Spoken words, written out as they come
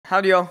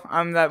Howdy y'all,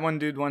 I'm that one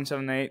dude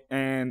 178,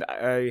 and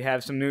I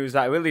have some news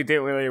that I really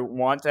didn't really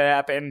want to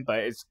happen, but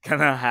it's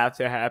gonna have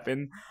to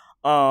happen.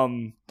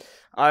 Um,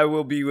 I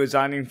will be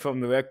resigning from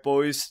the Rec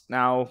Boys.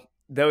 Now,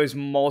 there is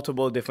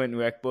multiple different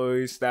Rec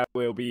Boys that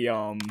will be,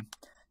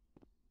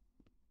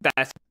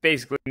 that's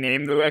basically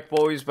named the Rec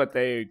Boys, but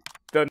they're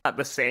not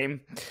the same.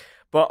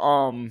 But,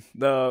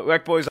 the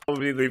Rec Boys I will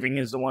be leaving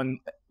is the one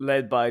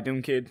led by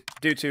Doom Kid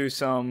due to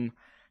some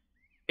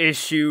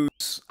issues.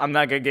 I'm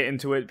not gonna get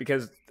into it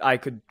because I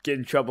could get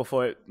in trouble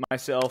for it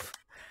myself.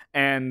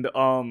 And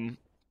I'm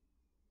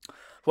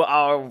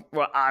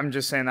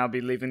just saying I'll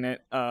be leaving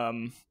it.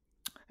 And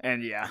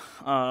yeah,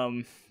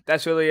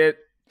 that's really it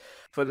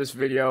for this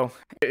video.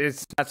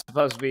 It's not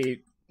supposed to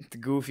be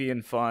goofy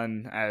and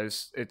fun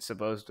as it's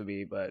supposed to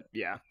be, but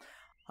yeah.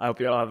 I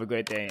hope you all have a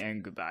great day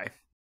and goodbye.